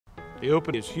The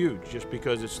Open is huge just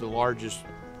because it's the largest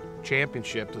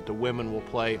championship that the women will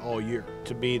play all year.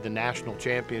 To be the national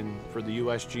champion for the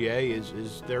USGA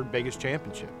is their biggest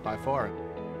championship by far.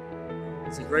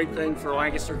 It's a great thing for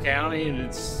Lancaster County, and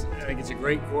I think it's a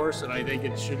great course, and I think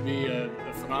it should be a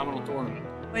phenomenal tournament.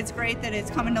 It's great that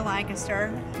it's coming to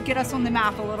Lancaster, get us on the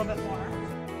map a little bit more.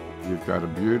 You've got a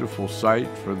beautiful site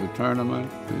for the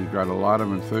tournament. You've got a lot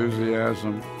of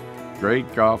enthusiasm,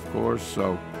 great golf course,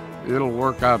 so it'll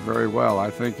work out very well. I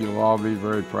think you'll all be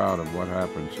very proud of what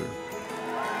happens here.